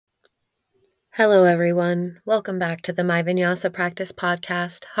Hello, everyone. Welcome back to the My Vinyasa Practice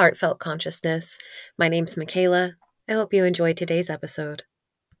podcast, Heartfelt Consciousness. My name's Michaela. I hope you enjoyed today's episode.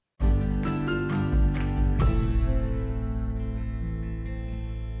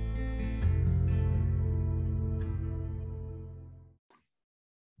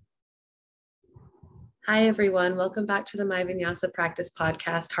 Hi, everyone. Welcome back to the My Vinyasa Practice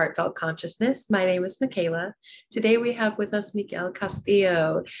podcast, Heartfelt Consciousness. My name is Michaela. Today we have with us Miguel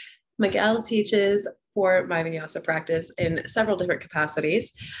Castillo. Miguel teaches for My Vinyasa Practice in several different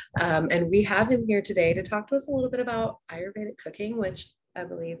capacities. And we have him here today to talk to us a little bit about Ayurvedic cooking, which I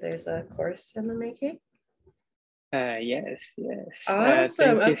believe there's a course in the making. Yes.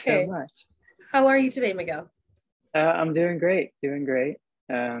 Awesome. Thank you so much. How are you today, Miguel? I'm doing great.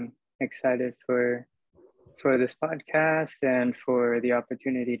 Excited for this podcast and for the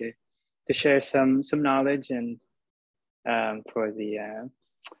opportunity to share some knowledge and for the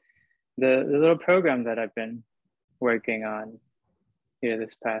little program that I've been working on here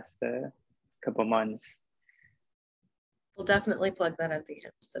this past couple months. We'll definitely plug that at the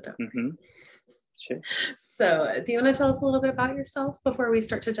end. So don't. Mm-hmm. Sure. So, do you want to tell us a little bit about yourself before we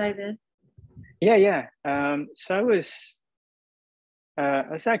start to dive in? Yeah. So I was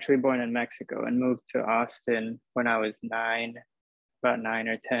actually born in Mexico and moved to Austin when I was about 9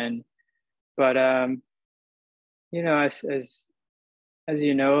 or 10. But as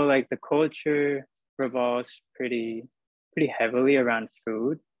you know, like the culture revolves pretty heavily around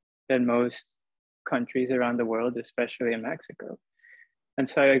food in most countries around the world, especially in Mexico. And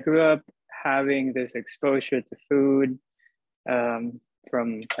so I grew up having this exposure to food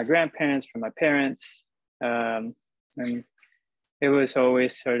from my grandparents, from my parents, and it was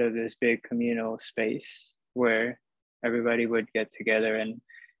always sort of this big communal space where everybody would get together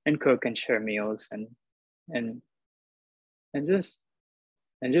and cook and share meals and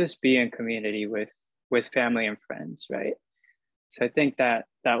just be in community with family and friends, right? So I think that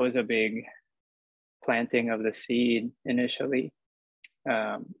was a big planting of the seed initially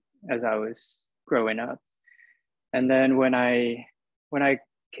as I was growing up. And then when I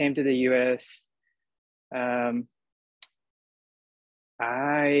came to the US, I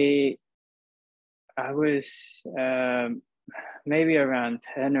was maybe around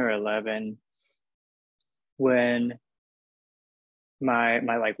 10 or 11 when my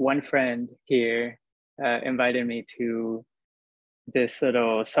like one friend here invited me to this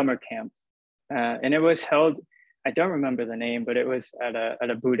little summer camp, and it was held. I don't remember the name, but it was at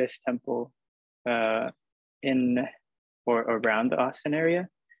a Buddhist temple in or around the Austin area,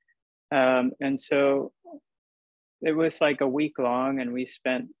 and so it was like a week long, and we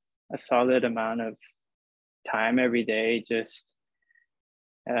spent a solid amount of time every day just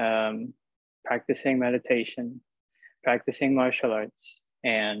practicing meditation, practicing martial arts,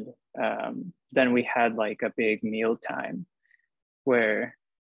 and then we had like a big meal time where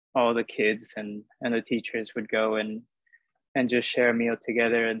all the kids and the teachers would go and just share a meal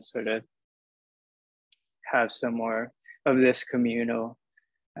together and sort of have some more of this communal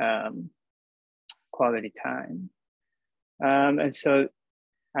quality time. And so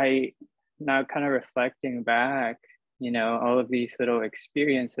I now kind of reflecting back, all of these little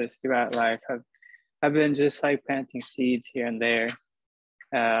experiences throughout life have been just like planting seeds here and there,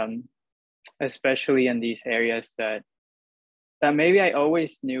 especially in these areas that maybe I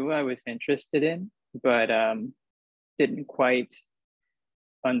always knew I was interested in, but didn't quite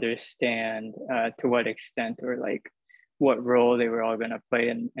understand to what extent or like what role they were all going to play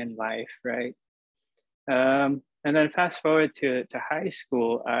in life, right? And then fast forward to high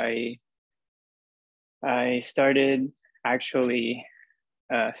school, I started actually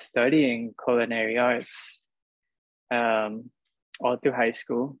studying culinary arts all through high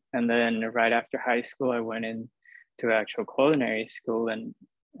school. And then right after high school, I went into actual culinary school and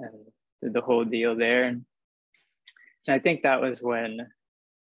did the whole deal there. And I think that was when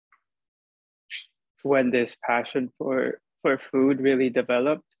this passion for food really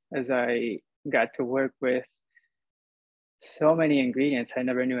developed, as I got to work with so many ingredients I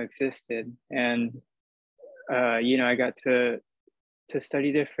never knew existed. And I got to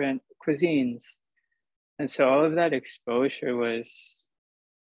study different cuisines. And so all of that exposure was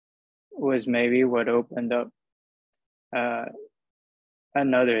maybe what opened up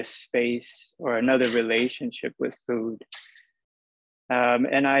another space or another relationship with food.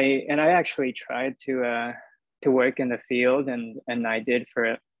 And I actually tried to work in the field, and I did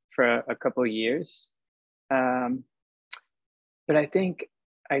for a couple of years. But I think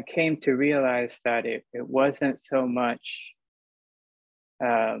I came to realize that it wasn't so much,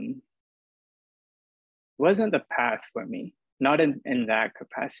 wasn't the path for me, not in that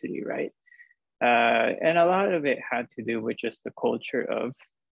capacity, right? And a lot of it had to do with just the culture of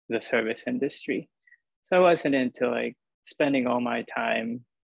the service industry. So I wasn't into like spending all my time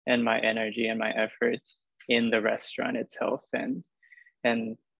and my energy and my effort in the restaurant itself,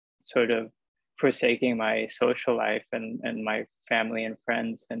 and sort of forsaking my social life and my family and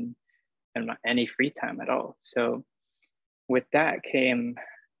friends and any free time at all. So with that came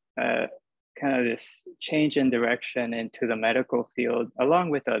kind of this change in direction into the medical field, along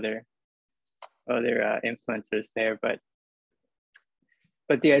with other influences there. But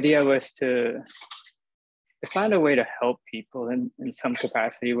the idea was to find a way to help people in some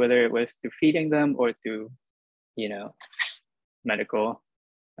capacity, whether it was through feeding them or through, you know, medical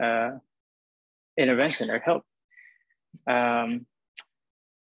intervention or help. I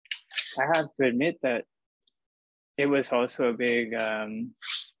have to admit that it was also a big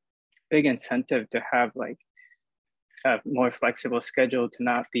incentive to have like a more flexible schedule, to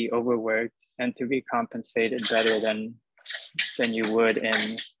not be overworked, and to be compensated better than you would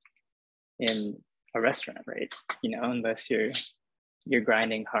in a restaurant, right? You know, unless you're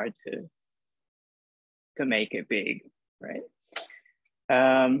grinding hard to make it big, right?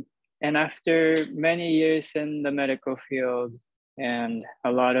 And after many years in the medical field and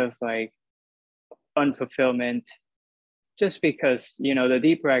a lot of like unfulfillment, just because, you know, the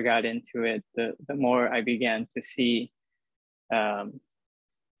deeper I got into it, the more I began to see kind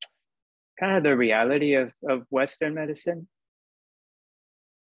of the reality of Western medicine.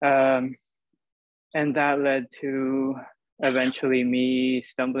 And that led to eventually me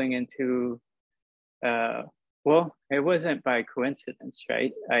stumbling into, well, it wasn't by coincidence,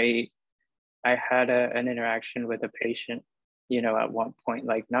 right? I had an interaction with a patient, you know, at one point,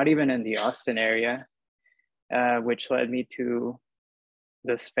 like not even in the Austin area, which led me to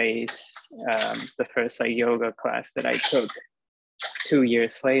the space, the first like yoga class that I took 2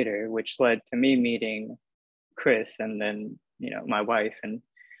 years later, which led to me meeting Chris, and then, you know, my wife, and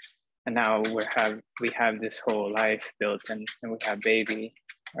now we have this whole life built, and we have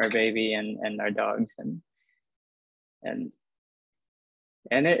our baby and our dogs, and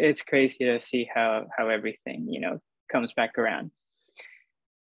it's crazy to see how everything, you know, comes back around.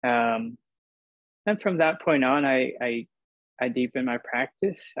 And from that point on, I deepened my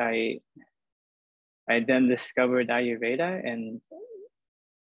practice. I then discovered Ayurveda,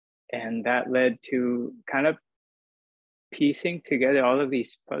 and that led to kind of piecing together all of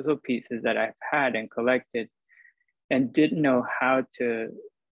these puzzle pieces that I've had and collected, and didn't know how to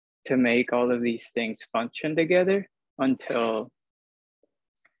make all of these things function together until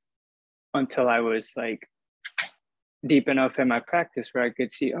I was like deep enough in my practice where I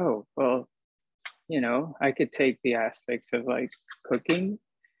could see, oh, well, you know, I could take the aspects of like cooking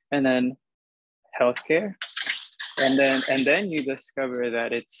and then healthcare, and then you discover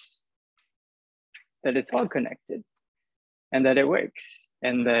that it's all connected and that it works.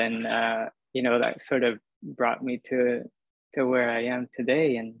 And then you know, that sort of brought me to where I am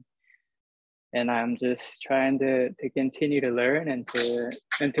today, and I'm just trying to continue to learn and to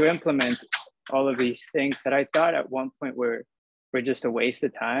implement all of these things that I thought at one point were just a waste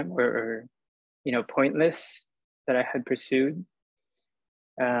of time, or you know, pointless, that I had pursued.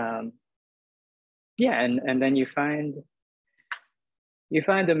 Yeah, and then you find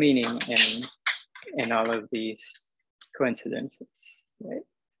the meaning in all of these coincidences, right?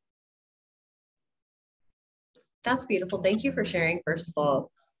 That's beautiful. Thank you for sharing, first of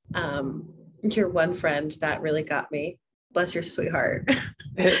all. Your one friend, that really got me. Bless your sweetheart.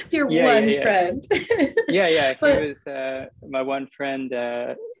 Your one friend. Yeah. He was my one friend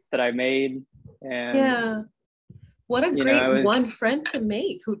that I made. And yeah. What a great one friend to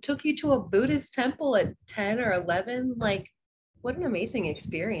make, who took you to a Buddhist temple at 10 or 11. Like, what an amazing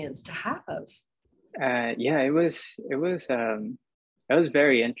experience to have. Yeah, it was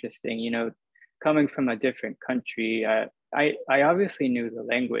very interesting, you know, coming from a different country. I obviously knew the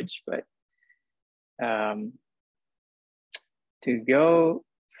language, but to go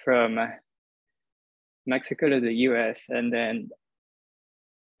from Mexico to the US, and then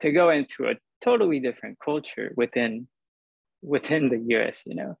to go into a totally different culture within the US,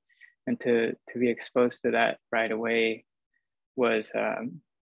 you know, and to be exposed to that right away was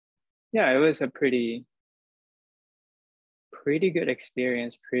yeah, it was a pretty good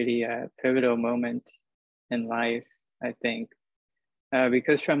experience, pretty pivotal moment in life, I think,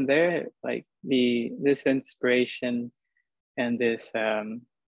 because from there, like this inspiration and this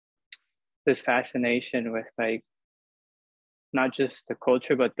fascination with like not just the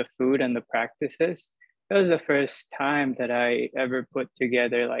culture but the food and the practices. It was the first time that I ever put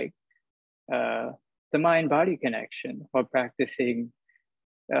together like the mind-body connection while practicing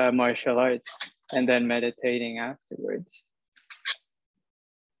martial arts and then meditating afterwards.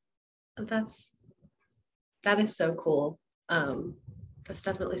 That is so cool. That's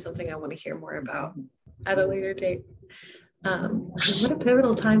definitely something I want to hear more about at a later date. What a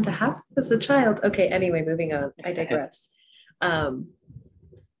pivotal time to have as a child. Okay, anyway, moving on. I digress.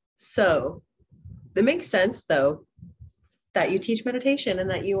 So it makes sense though that you teach meditation and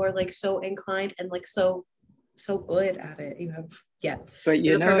that you are like so inclined and like so good at it. You have but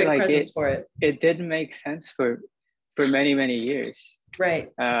you the know, perfect like presence for it. It didn't make sense for many years. Right.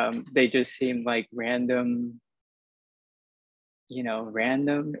 They just seemed like random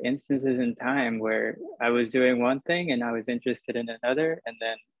instances in time where I was doing one thing and I was interested in another, and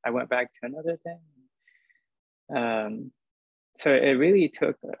then I went back to another thing. So it really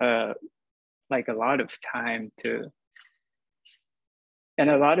took like a lot of time and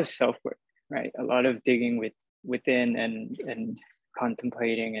a lot of self-work, right? A lot of digging within and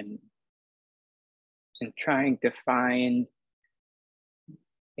contemplating and trying to find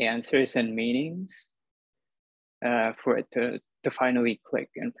answers and meanings for it to finally click,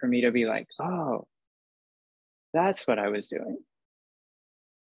 and for me to be like, oh, that's what I was doing.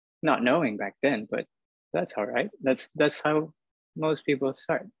 Not knowing back then, but that's all right. That's how most people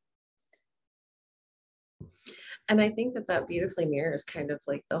start. And I think that beautifully mirrors kind of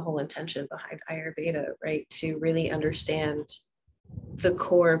like the whole intention behind Ayurveda, right? To really understand the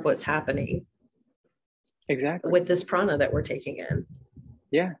core of what's happening. Exactly. With this prana that we're taking in.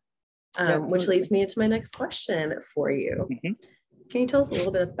 Yeah. Which leads me into my next question for you. Mm-hmm. Can you tell us a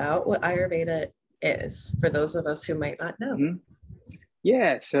little bit about what Ayurveda is for those of us who might not know? Mm-hmm.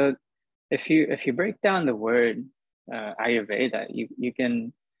 Yeah. So if you break down the word Ayurveda, you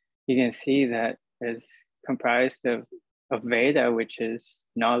can see that it's comprised of Veda, which is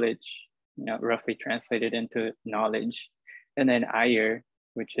knowledge, roughly translated into knowledge, and then Ayur,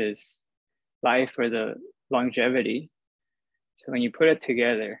 which is life or the longevity. So when you put it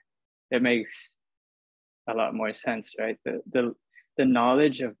together, it makes a lot more sense, right? The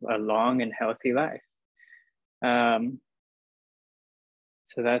knowledge of a long and healthy life. So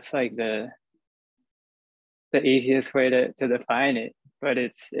that's like the easiest way to define it. But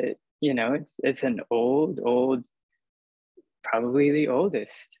it's an old, probably the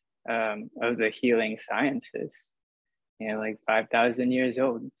oldest of the healing sciences. Like 5,000 years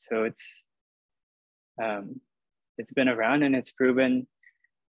old. So it's been around, and it's proven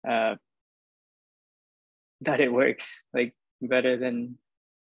that it works like better than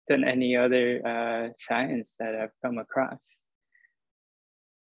any other science that I've come across.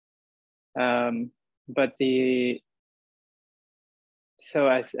 But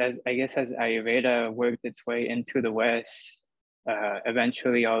as I guess as Ayurveda worked its way into the West,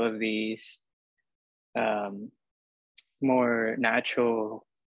 eventually all of these more natural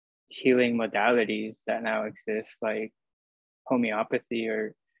healing modalities that now exist, like homeopathy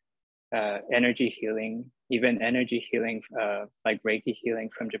or energy healing, even energy healing, like Reiki healing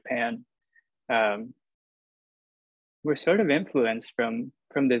from Japan, were sort of influenced from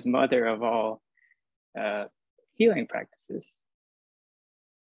this mother of all healing practices.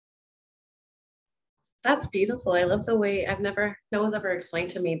 That's beautiful. I love the way no one's ever explained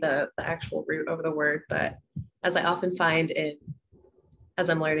to me the actual root of the word, but as I often find as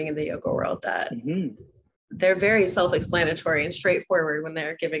I'm learning in the yoga world, that they're very self-explanatory and straightforward when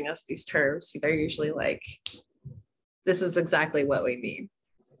they're giving us these terms. They're usually like, this is exactly what we mean.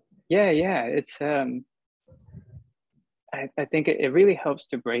 Yeah. It's I think it really helps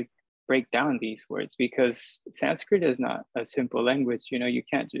to break down these words, because Sanskrit is not a simple language. You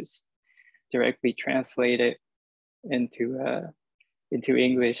can't just directly translate it into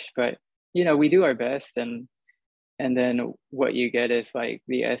English, but we do our best, and then what you get is like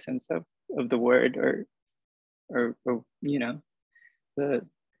the essence of the word, or the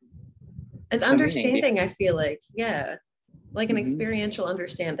it's understanding. I feel like an experiential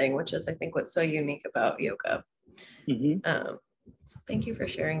understanding, which is I think what's so unique about yoga. So thank you for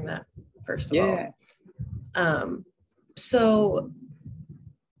sharing that, first of all. So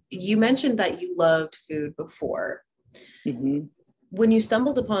you mentioned that you loved food before. When you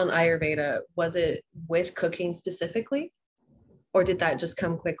stumbled upon Ayurveda, was it with cooking specifically, or did that just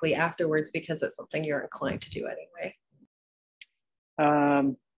come quickly afterwards because it's something you're inclined to do anyway?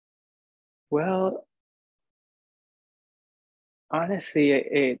 Well,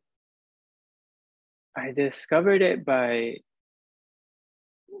 honestly, I discovered it by,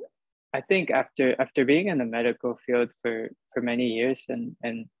 I think after being in the medical field for many years, and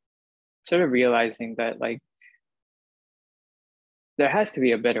sort of realizing that like there has to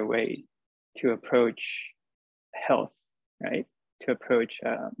be a better way to approach health, right? approach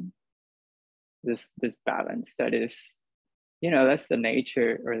this balance that is, that's the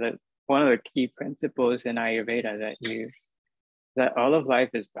nature, or the one of the key principles in Ayurveda, that all of life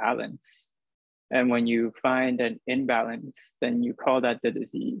is balance. And when you find an imbalance, then you call that the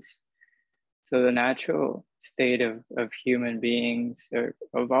disease. So the natural state of human beings, or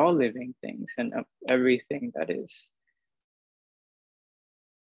of all living things, and of everything that is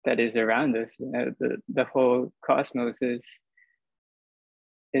around us, the whole cosmos is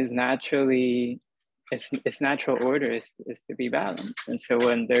naturally, its natural order is to be balanced. And so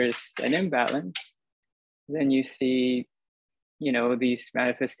when there's an imbalance, then you see, these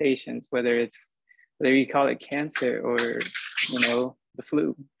manifestations, whether you call it cancer, or the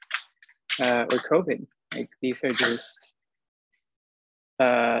flu, or COVID. Like, these are just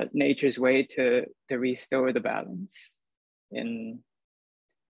nature's way to restore the balance in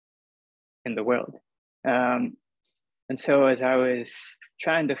the world. And so as I was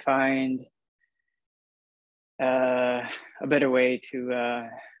trying to find a better way to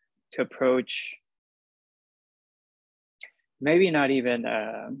approach, maybe not even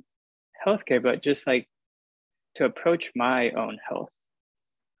healthcare, but just like to approach my own health,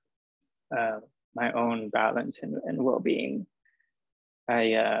 my own balance and well-being,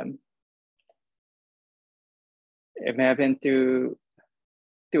 I may have been through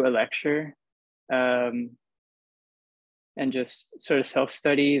a lecture, and just sort of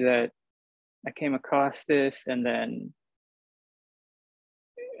self-study, that I came across this, and then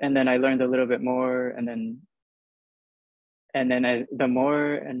I learned a little bit more, and then the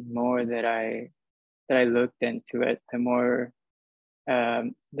more and more that I looked into it, the more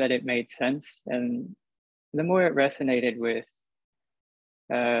that it made sense, and the more it resonated with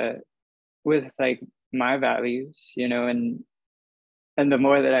like my values, and the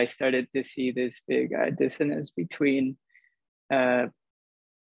more that I started to see this big dissonance between like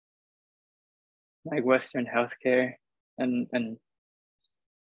Western healthcare and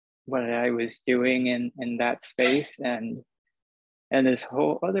what I was doing in that space, and this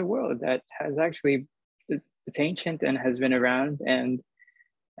whole other world that has actually, it's ancient and has been around, and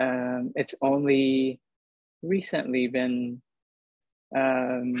it's only recently been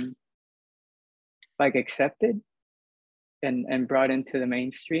like accepted and brought into the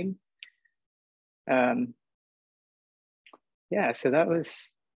mainstream. Yeah, so that was,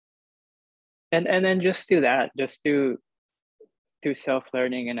 and then just do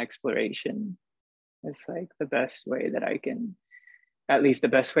self-learning and exploration. It's like the best way that I can, at least the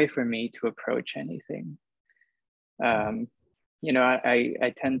best way for me to approach anything. I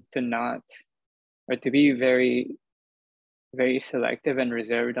tend to not, or to be very, very selective and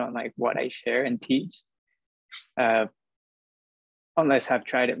reserved on like what I share and teach, unless I've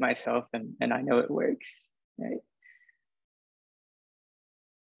tried it myself and I know it works, right?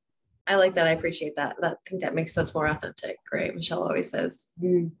 I like that. I appreciate that. I think that makes us more authentic, right? Michelle always says,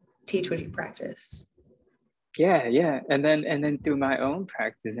 teach what you practice. Yeah. And then through my own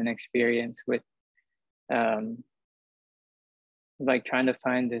practice and experience with like trying to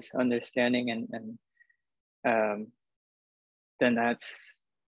find this understanding, and then that's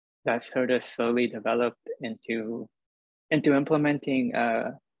sort of slowly developed into implementing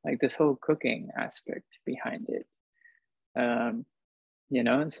like this whole cooking aspect behind it.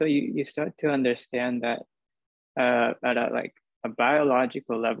 And so you start to understand that at a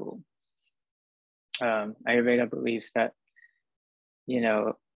biological level, Ayurveda believes that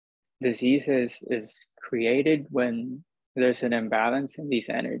disease is created when there's an imbalance in these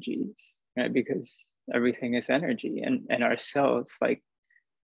energies, right? Because everything is energy, and our cells, like,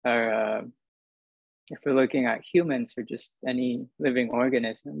 are if we're looking at humans or just any living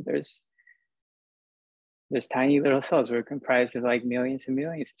organism, there's tiny little cells. We're comprised of like millions and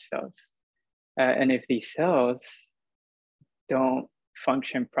millions of cells, and if these cells don't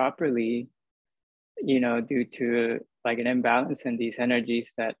function properly, due to like an imbalance in these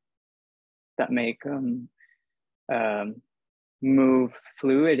energies that make them move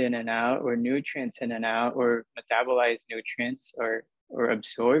fluid in and out, or nutrients in and out, or metabolize nutrients, or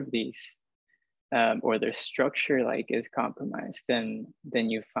absorb these, or their structure like is compromised, then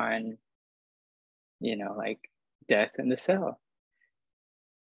you find like death in the cell.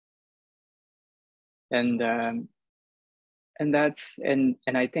 And that's, and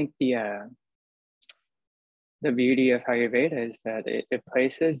I think the beauty of Ayurveda is that it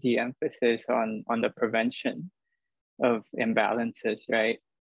places the emphasis on the prevention of imbalances, right?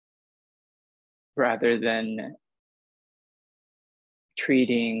 Rather than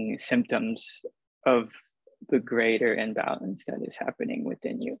treating symptoms of the greater imbalance that is happening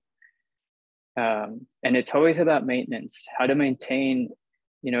within you. And it's always about maintenance, how to maintain,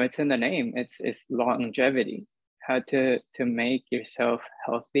 it's in the name, it's longevity, how to make yourself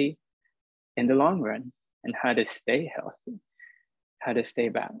healthy in the long run, and how to stay healthy, how to stay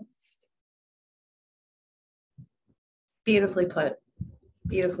balanced. Beautifully put.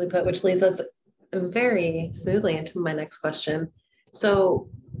 Beautifully put, which leads us very smoothly into my next question. So,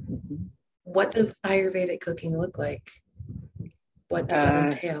 what does Ayurvedic cooking look like? What does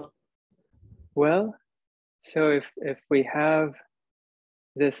that entail? Well, so if we have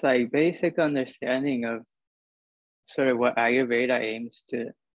this like basic understanding of sort of what Ayurveda aims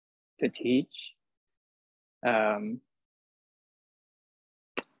to teach, well,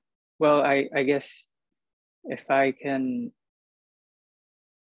 I guess if I can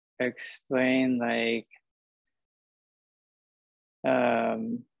explain, like,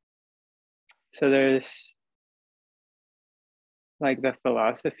 so there's like the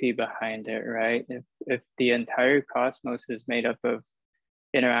philosophy behind it, right? If the entire cosmos is made up of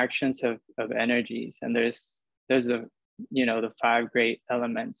interactions of energies, and there's a, the five great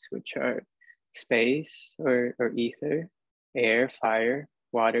elements, which are space or ether, air, fire,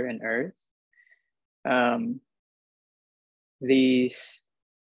 water, and earth.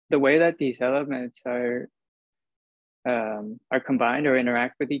 The way that these elements are combined or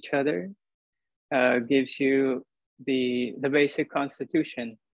interact with each other gives you the basic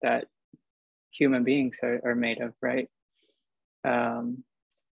constitution that human beings are made of, right? And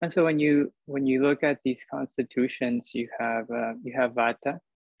so when you look at these constitutions, you have vata,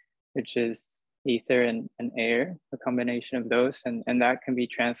 which is ether and air, a combination of those, and that can be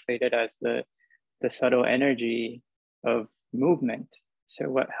translated as the subtle energy of movement. So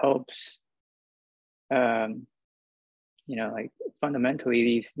what helps, like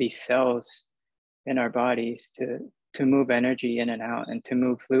fundamentally these cells in our bodies to move energy in and out, and to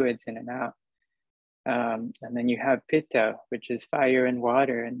move fluids in and out. And then you have pitta, which is fire and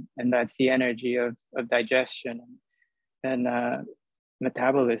water, and that's the energy of digestion and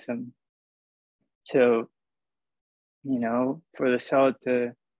metabolism. So, for the cell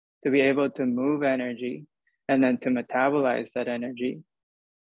to be able to move energy and then to metabolize that energy,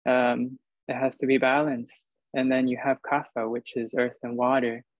 it has to be balanced. And then you have kapha, which is earth and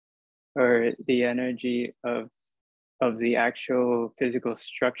water, or the energy of the actual physical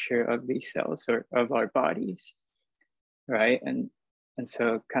structure of these cells or of our bodies, right? And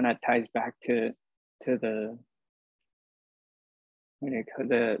so it kind of ties back to the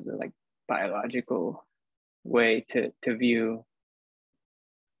like biological way to view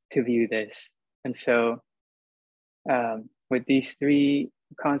this. And so with these three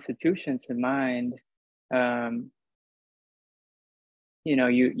constitutions in mind,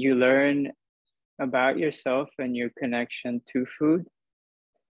 you learn about yourself and your connection to food,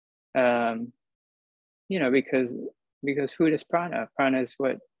 because food is prana. Prana is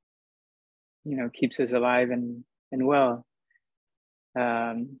what keeps us alive and well.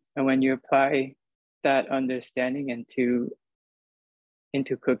 And when you apply that understanding into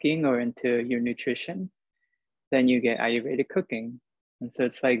cooking or into your nutrition, then you get Ayurvedic cooking. And so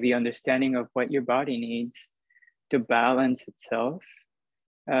it's like the understanding of what your body needs to balance itself,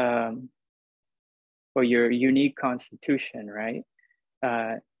 or your unique constitution, right?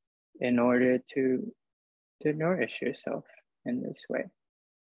 In order to nourish yourself in this way.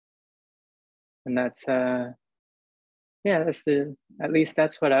 And that's at least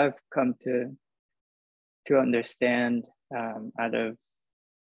that's what I've come to understand out of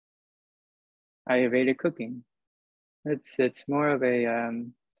Ayurvedic cooking. It's more of a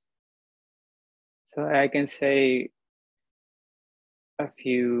so I can say a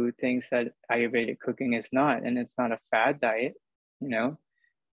few things that Ayurvedic cooking is not, and it's not a fad diet.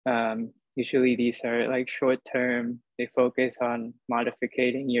 Usually these are like short term. They focus on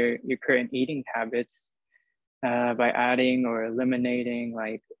modifying your current eating habits by adding or eliminating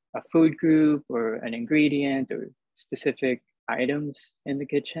like a food group or an ingredient or specific items in the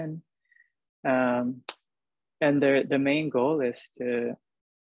kitchen. And the main goal is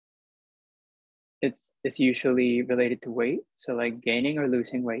it's usually related to weight. So like gaining or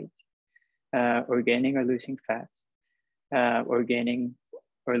losing weight, or gaining or losing fat, or gaining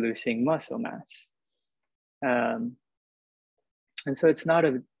or losing muscle mass. And so it's not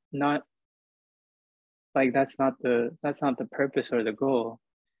like that's not the purpose or the goal.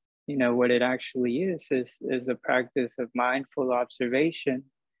 What it actually is a practice of mindful observation,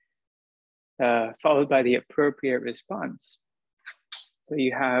 followed by the appropriate response. So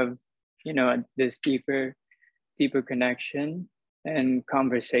you have, this deeper connection and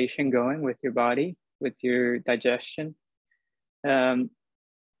conversation going with your body, with your digestion.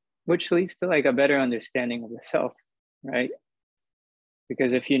 which leads to like a better understanding of the self, right?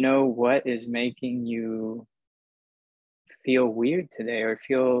 Because if you know what is making you feel weird today, or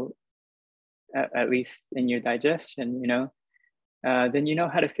feel at least in your digestion, then you know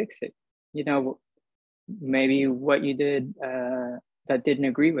how to fix it. You know, maybe what you did that didn't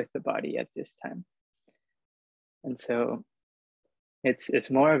agree with the body at this time. And so it's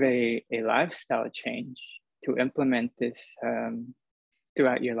more of a lifestyle change to implement this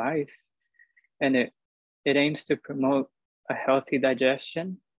throughout your life. And it aims to promote a healthy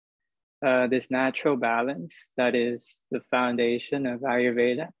digestion, this natural balance that is the foundation of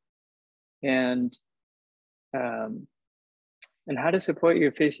Ayurveda, and how to support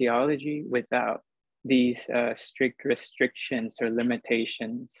your physiology without these strict restrictions or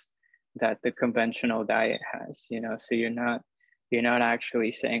limitations that the conventional diet has. So you're not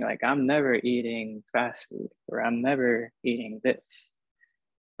actually saying like, I'm never eating fast food, or I'm never eating this,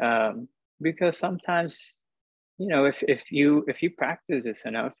 because sometimes, if you practice this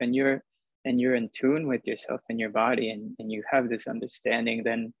enough, and you're in tune with yourself and your body, and you have this understanding,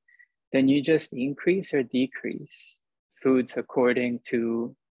 then you just increase or decrease foods according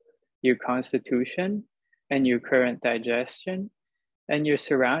to your constitution and your current digestion and your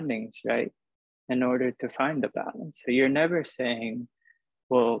surroundings, right? In order to find the balance. So you're never saying,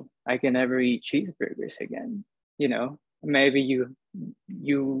 well, I can never eat cheeseburgers again. Maybe you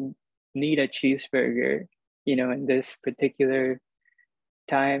need a cheeseburger, in this particular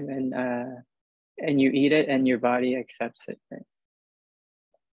time, and you eat it and your body accepts it, right?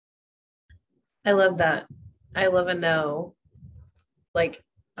 I love that. I love a no, like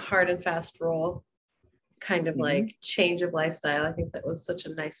hard and fast rule, kind of like change of lifestyle. I think that was such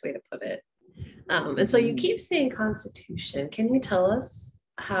a nice way to put it. And so you keep saying constitution. Can you tell us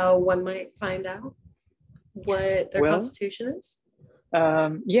how one might find out what their constitution is?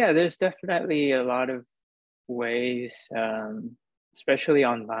 Yeah, there's definitely a lot of ways, especially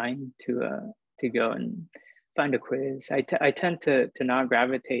online, to go and find a quiz. I tend to not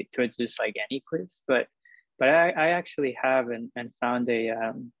gravitate towards just like any quiz, but I actually have and found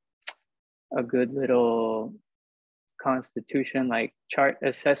a good little constitution like chart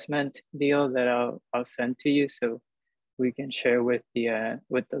assessment deal that I'll send to you, so we can share with the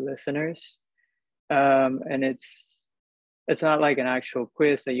listeners. And it's not like an actual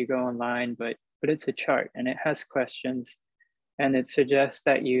quiz that you go online, but it's a chart, and it has questions, and it suggests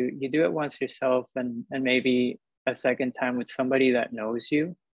that you do it once yourself, and maybe a second time with somebody that knows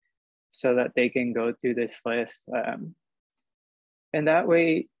you, so that they can go through this list. And that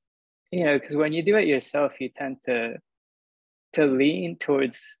way, because when you do it yourself, you tend to lean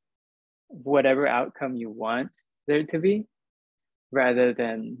towards whatever outcome you want there to be, rather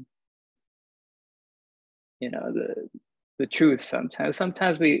than the truth.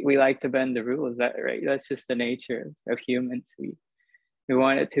 Sometimes we like to bend the rules, right? That's just the nature of humans. We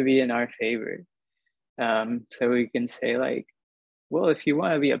want it to be in our favor. So we can say like, well, if you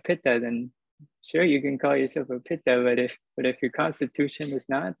want to be a pitta, then sure, you can call yourself a pitta, but if your constitution is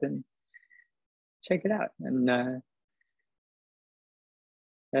not, then check it out, and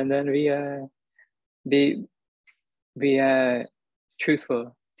then be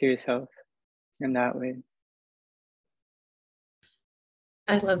truthful to yourself in that way.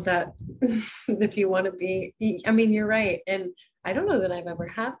 I love that. If you want to be, I mean, you're right. And I don't know that I've ever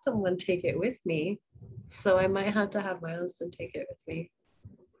had someone take it with me. So I might have to have my husband take it with me.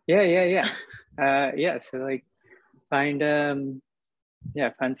 Yeah. So like find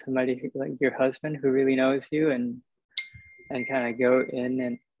somebody like your husband who really knows you, and kind of go in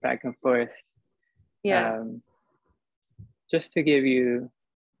and back and forth. Yeah. Just to give you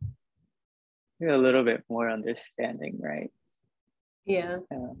a little bit more understanding, right? Yeah.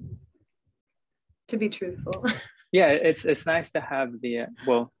 To be truthful. Yeah, it's nice to have the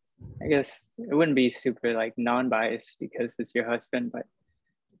well, I guess it wouldn't be super like non-biased because it's your husband, but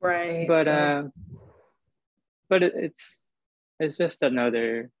right. But it's just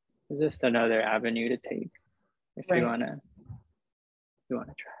another avenue to take if you wanna try.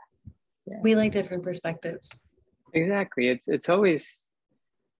 Yeah. We like different perspectives. Exactly. It's always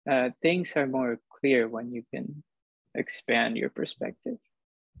things are more clear when you can expand your perspective.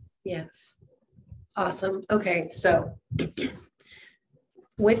 Yes. Awesome. Okay, so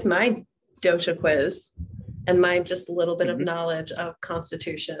with my dosha quiz and my just a little bit of knowledge of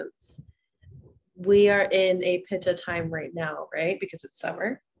constitutions, we are in a pitta time right now, right? Because it's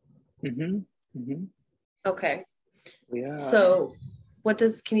summer. Okay. Yeah. So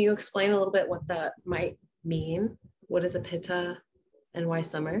can you explain a little bit what that might mean? What is a pitta and why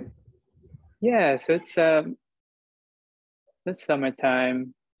summer? Yeah, so it's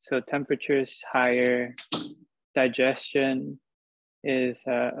summertime. So temperature is higher, digestion is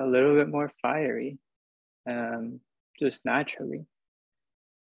a little bit more fiery, just naturally,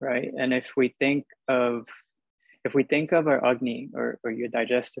 right? And if we think of our Agni or your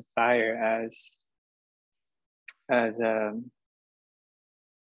digestive fire as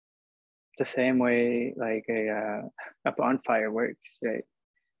the same way like a bonfire works, right?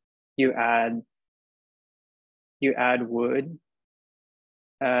 You add wood,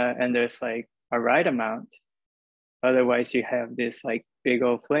 and there's like a right amount. Otherwise, you have this like big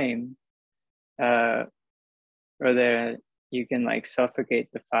old flame, or there you can like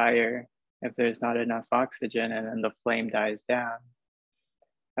suffocate the fire if there's not enough oxygen, and then the flame dies down.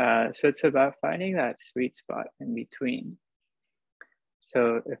 So it's about finding that sweet spot in between.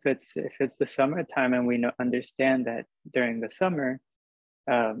 So if it's the summertime and we understand that during the summer,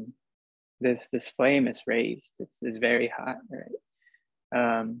 this flame is raised, it's very hot, right?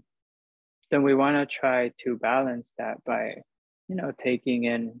 Then we want to try to balance that by, taking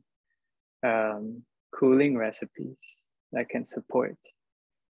in cooling recipes that can support.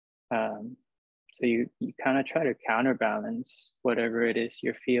 So you kind of try to counterbalance whatever it is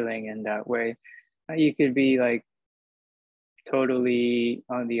you're feeling in that way. You could be like totally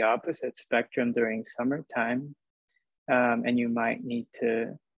on the opposite spectrum during summertime, and you might need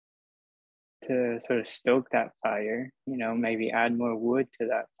to sort of stoke that fire, maybe add more wood to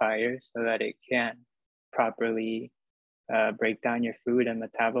that fire so that it can properly break down your food and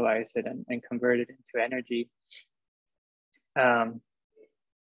metabolize it and convert it into energy.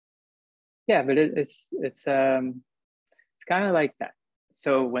 Yeah, but it's kind of like that.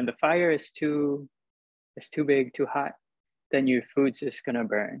 So when the fire is too big, too hot, then your food's just gonna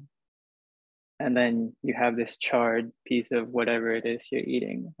burn. And then you have this charred piece of whatever it is you're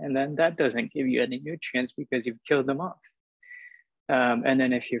eating. And then that doesn't give you any nutrients because you've killed them off. And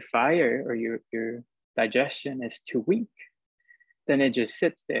then if your fire or your digestion is too weak, then it just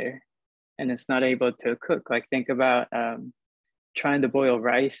sits there and it's not able to cook. Like think about trying to boil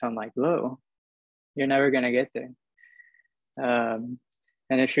rice on like low. You're never gonna get there. And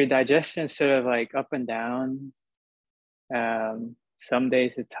if your digestion is sort of like up and down, some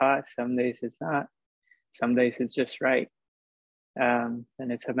days it's hot, some days it's not, some days it's just right. And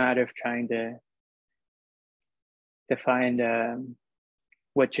it's a matter of trying to find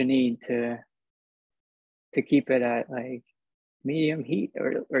what you need to keep it at like medium heat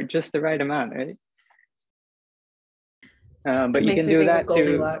or just the right amount, right? But you can do that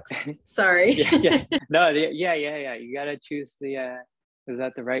too. Sorry. yeah. No, yeah. You gotta choose the. Is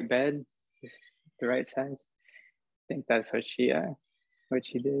that the right bed? Just the right size. I think that's what she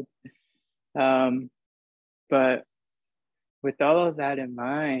did. But with all of that in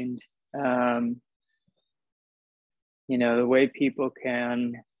mind, the way people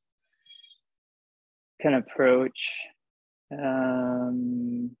can approach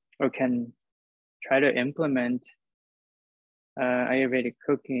or can try to implement Ayurvedic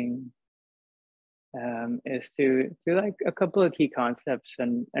cooking is to like a couple of key concepts,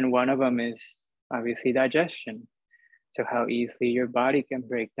 and one of them is obviously digestion. So how easily your body can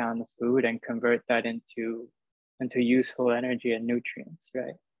break down the food and convert that into useful energy and nutrients,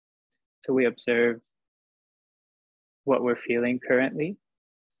 right? So we observe what we're feeling currently,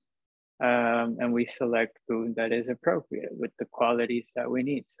 and we select food that is appropriate with the qualities that we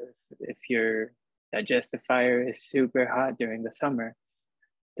need. So if your digestive fire is super hot during the summer,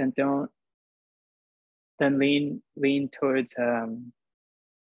 then lean towards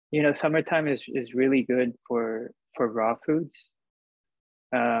summertime is really good for raw foods,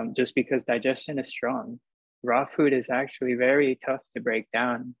 just because digestion is strong. Raw food is actually very tough to break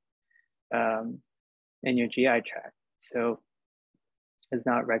down in your GI tract. So it's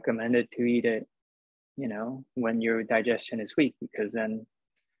not recommended to eat it, when your digestion is weak, because then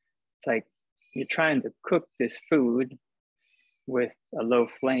it's like you're trying to cook this food with a low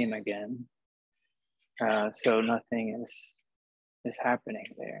flame again. So nothing is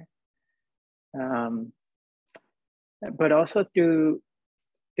happening there. But also through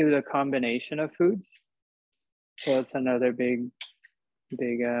the combination of foods. So it's another big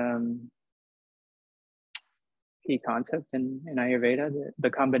key concept in Ayurveda, the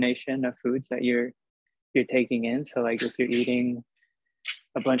combination of foods that you're taking in. So like if you're eating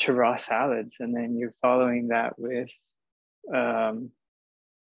a bunch of raw salads and then you're following that with a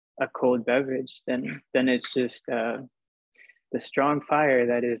cold beverage, then it's just the strong fire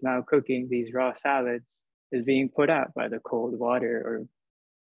that is now cooking these raw salads is being put out by the cold water or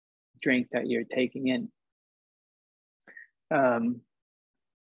drink that you're taking in.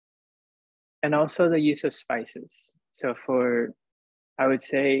 And also the use of spices. So for I would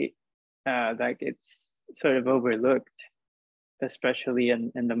say like it's sort of overlooked, especially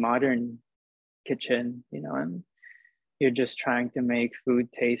in the modern kitchen, you know, and you're just trying to make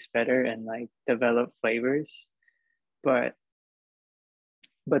food taste better and like develop flavors. But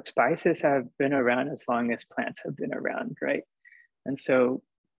spices have been around as long as plants have been around, right? And so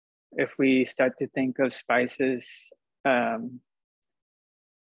if we start to think of spices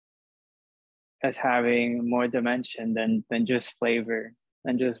as having more dimension than just flavor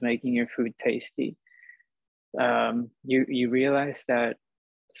and just making your food tasty, you realize that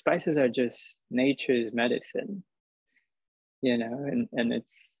spices are just nature's medicine, you know, and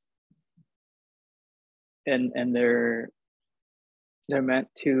it's and they're meant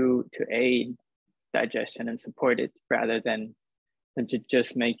to aid digestion and support it rather than to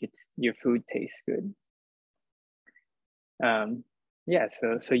just make it your food taste good. Yeah,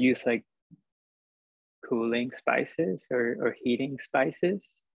 so use like cooling spices or heating spices.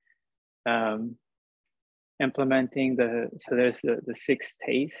 Implementing so there's the six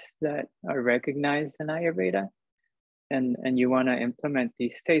tastes that are recognized in Ayurveda, and you want to implement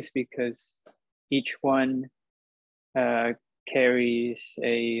these tastes because each one carries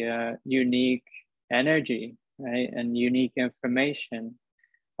a unique energy, right, and unique information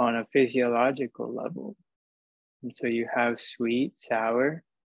on a physiological level. And so you have sweet, sour,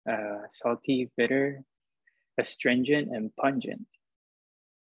 salty, bitter, astringent, and pungent.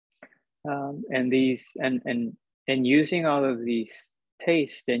 And these and using all of these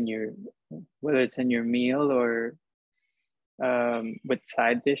tastes in your, whether it's in your meal or with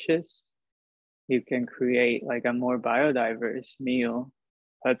side dishes, you can create like a more biodiverse meal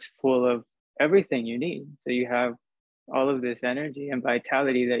that's full of everything you need. So you have all of this energy and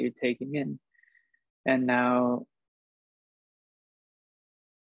vitality that you're taking in, and now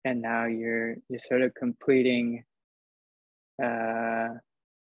you're sort of completing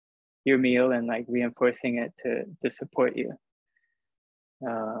your meal and like reinforcing it to support you.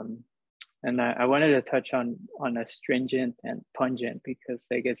 And I wanted to touch on astringent and pungent because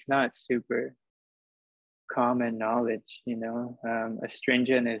like it's not super common knowledge, you know.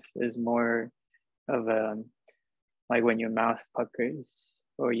 Astringent is more of a like when your mouth puckers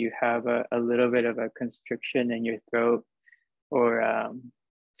or you have a little bit of a constriction in your throat, or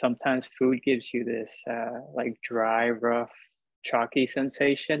sometimes food gives you this like dry, rough, chalky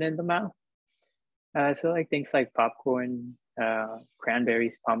sensation in the mouth. So like things like popcorn,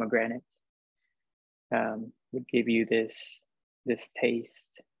 cranberries, pomegranate would give you this taste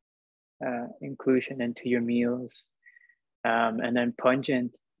inclusion into your meals. And then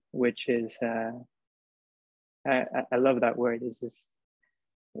pungent, which is I love that word. It's just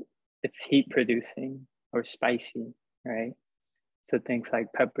it's heat producing or spicy, right? So things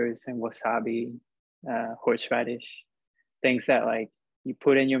like peppers and wasabi, horseradish, things that like you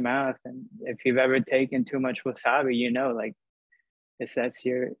put in your mouth, and if you've ever taken too much wasabi, you know, like it's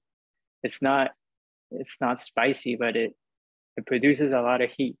not spicy, but it produces a lot of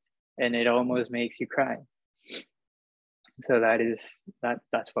heat and it almost makes you cry. So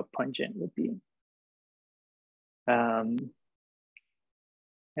that's what pungent would be.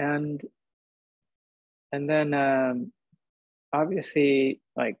 And then obviously,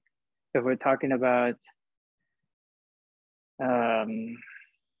 like if we're talking about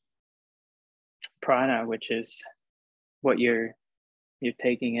prana, which is what you're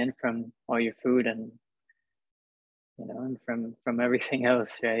taking in from all your food and you know, and from everything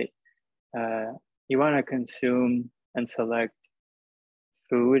else, right? You want to consume and select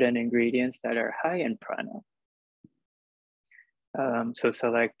food and ingredients that are high in prana. So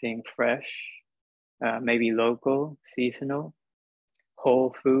selecting fresh, maybe local, seasonal,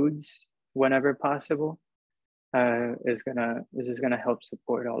 whole foods whenever possible is gonna help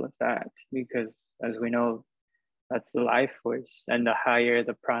support all of that, because as we know, that's the life force, and the higher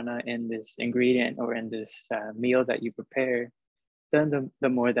the prana in this ingredient or in this meal that you prepare, then the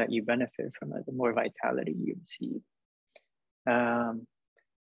more that you benefit from it, the more vitality you receive.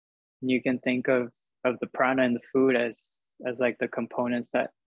 You can think of the prana in the food as like the components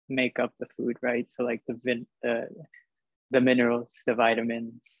that make up the food, right? So like the minerals, the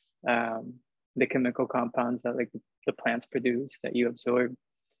vitamins, the chemical compounds that like the plants produce that you absorb,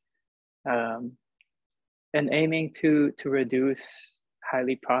 and aiming to reduce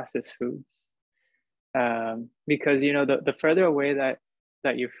highly processed foods, because you know the further away that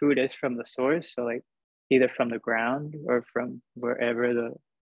your food is from the source, so like either from the ground or from wherever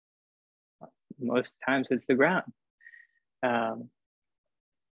most times it's the ground.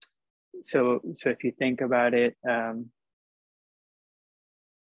 So if you think about it,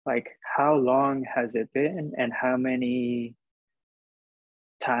 like how long has it been and how many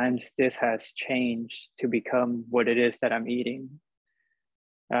times this has changed to become what it is that I'm eating.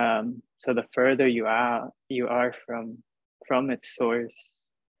 So the further you are from its source,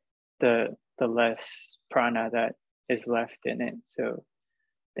 the less prana that is left in it. So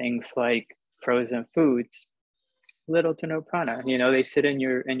things like frozen foods, little to no prana. You know, they sit in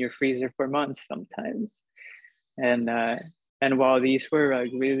your freezer for months sometimes. And while these were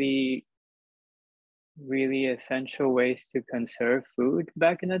like really, really essential ways to conserve food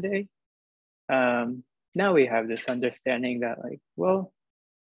back in the day, now we have this understanding that like, well,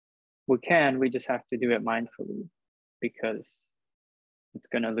 we just have to do it mindfully, because it's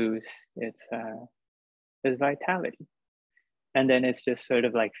gonna lose its vitality. And then it's just sort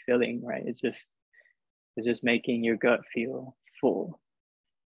of like filling, right? It's just making your gut feel full,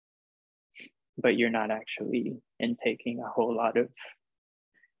 but you're not actually intaking a whole lot of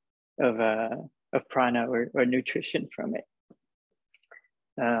prana or nutrition from it.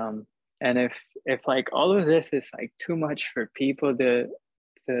 And if like all of this is like too much for people to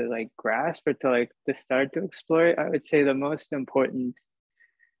like grasp, or to start to explore it, I would say the most important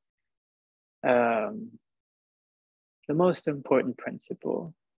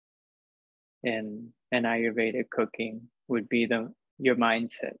principle in Ayurvedic cooking would be your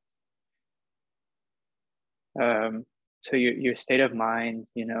mindset. So your state of mind,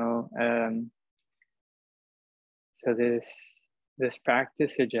 you know. So this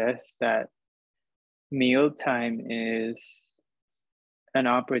practice suggests that mealtime is an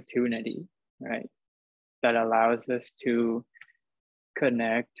opportunity, right, that allows us to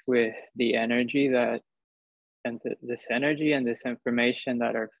connect with the energy this energy and this information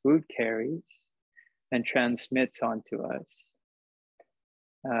that our food carries and transmits onto us.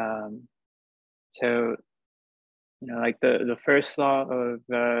 So, you know, like the first law of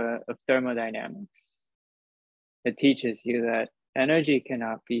thermodynamics, it teaches you that energy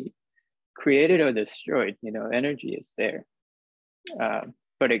cannot be created or destroyed. You know, energy is there,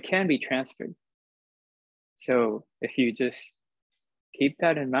 but it can be transferred. So if you just keep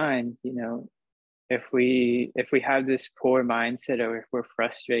that in mind, you know, if we have this poor mindset, or if we're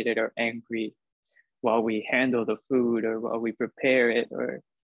frustrated or angry while we handle the food, or while we prepare it, or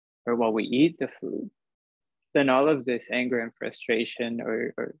while we eat the food, then all of this anger and frustration,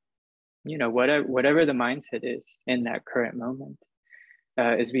 or you know, whatever the mindset is in that current moment,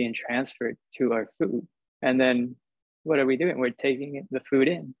 is being transferred to our food. And then what are we doing? We're taking the food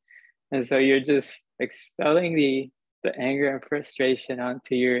in. And so you're just expelling the anger and frustration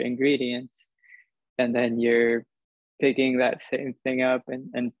onto your ingredients. And then you're picking that same thing up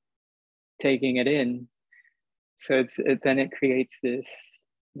and taking it in. So then it creates this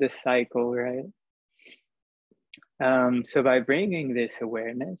cycle, right? So by bringing this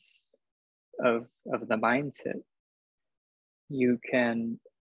awareness of the mindset, you can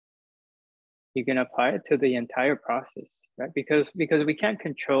apply it to the entire process, right? Because we can't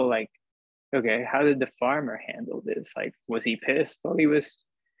control, like, okay, how did the farmer handle this? Like, was he pissed while he was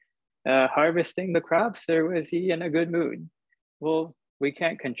harvesting the crops, or was he in a good mood? Well, we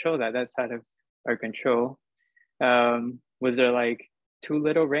can't control that. That's out of our control. Was there like too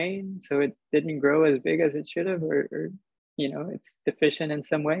little rain, so it didn't grow as big as it should have, or you know, it's deficient in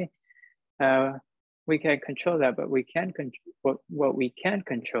some way? We can't control that, but we can control what we can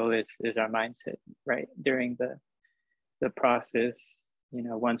control is our mindset, right? During the process, you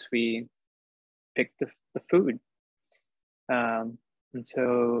know, once we pick the food. And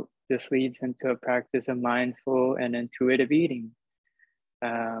so this leads into a practice of mindful and intuitive eating,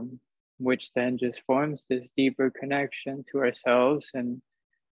 which then just forms this deeper connection to ourselves and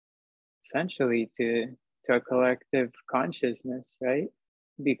essentially to a collective consciousness, right?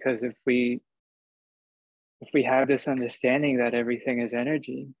 Because if we have this understanding that everything is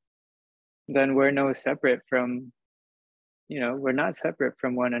energy, then we're no separate from, you know, we're not separate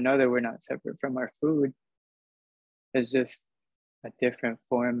from one another. We're not separate from our food. It's just a different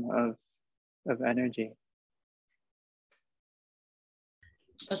form of energy.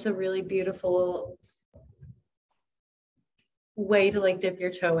 That's a really beautiful way to like dip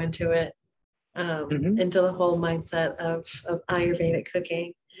your toe into it, into the whole mindset of Ayurvedic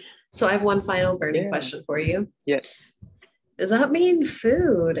cooking. So I have one final burning question for you. Yes. Does that mean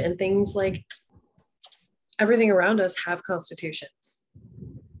food and things like everything around us have constitutions?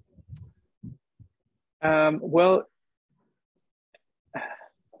 Well,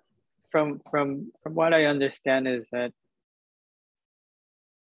 from what I understand is that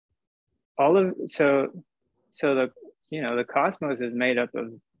the, you know, the cosmos is made up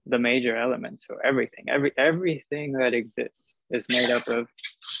of the major elements. So everything that exists is made up of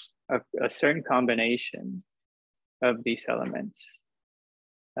a certain combination of these elements.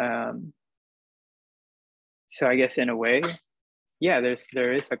 So I guess in a way, yeah,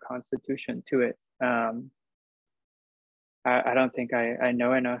 there is a constitution to it. I don't think I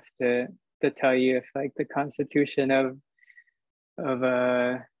know enough to tell you if like the constitution of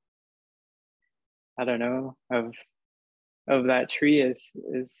I don't know, of that tree is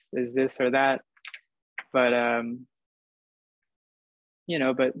this or that, but you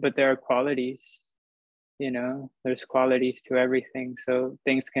know, but there are qualities, you know, there's qualities to everything. So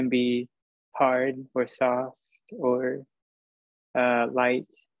things can be hard or soft or light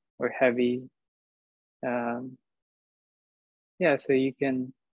or heavy. Yeah, so you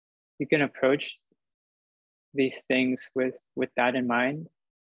can approach these things with that in mind.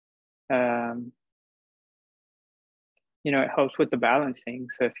 You know, it helps with the balancing.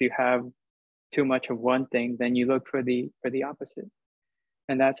 So if you have too much of one thing, then you look for the opposite,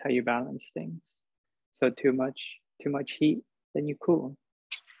 and that's how you balance things. So too much heat, then you cool.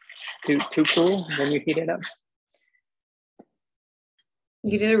 Too cool, then you heat it up.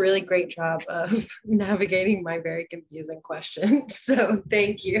 You did a really great job of navigating my very confusing question. So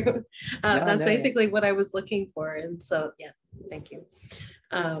thank you. That's basically what I was looking for. And so, yeah, thank you.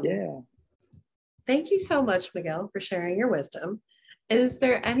 Yeah. Thank you so much, Miguel, for sharing your wisdom. Is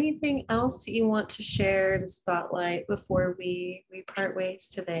there anything else that you want to share to spotlight before we part ways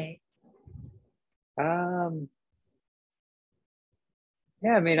today? Yeah,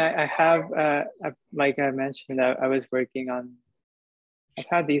 I mean, I have, like I mentioned, I was working on, I've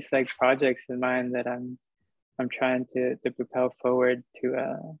had these like projects in mind that I'm trying to propel forward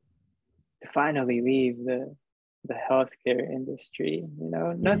to finally leave the healthcare industry. You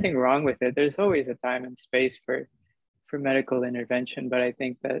know, nothing wrong with it. There's always a time and space for medical intervention, but I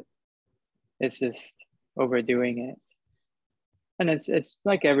think that it's just overdoing it. And it's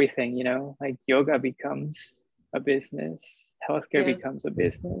like everything, you know, like yoga becomes a business, healthcare becomes a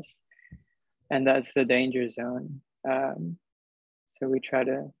business, and that's the danger zone. So we try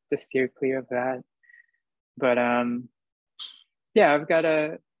to steer clear of that. But yeah, I've got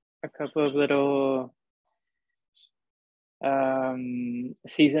a couple of little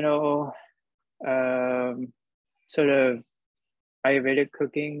seasonal sort of Ayurvedic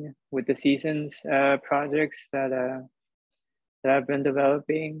cooking with the seasons projects that I've been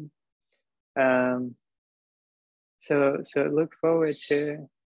developing. So look forward to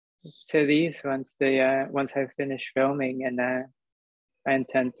these once I finish filming, and I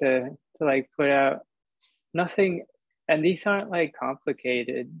intend to like put out nothing, and these aren't like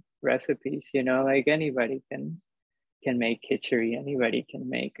complicated recipes, you know, like anybody can make khichdi, anybody can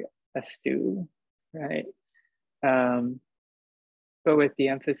make a stew, right? But with the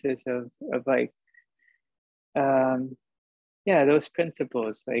emphasis of like yeah, those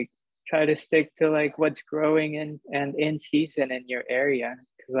principles, like try to stick to like what's growing and in season in your area,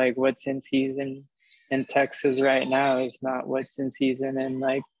 because like what's in season in Texas right now is not what's in season in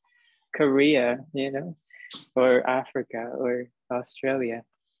like Korea, you know, or Africa or Australia.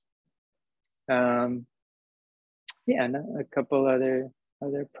 Yeah, and a couple other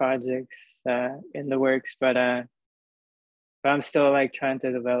projects in the works, but I'm still like trying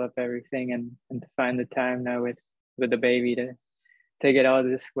to develop everything and to find the time now with the baby to get all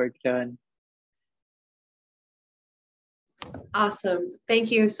this work done. Awesome.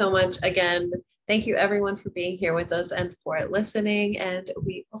 Thank you so much again. Thank you everyone for being here with us and for listening, and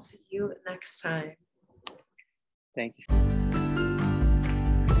we will see you next time. Thank you.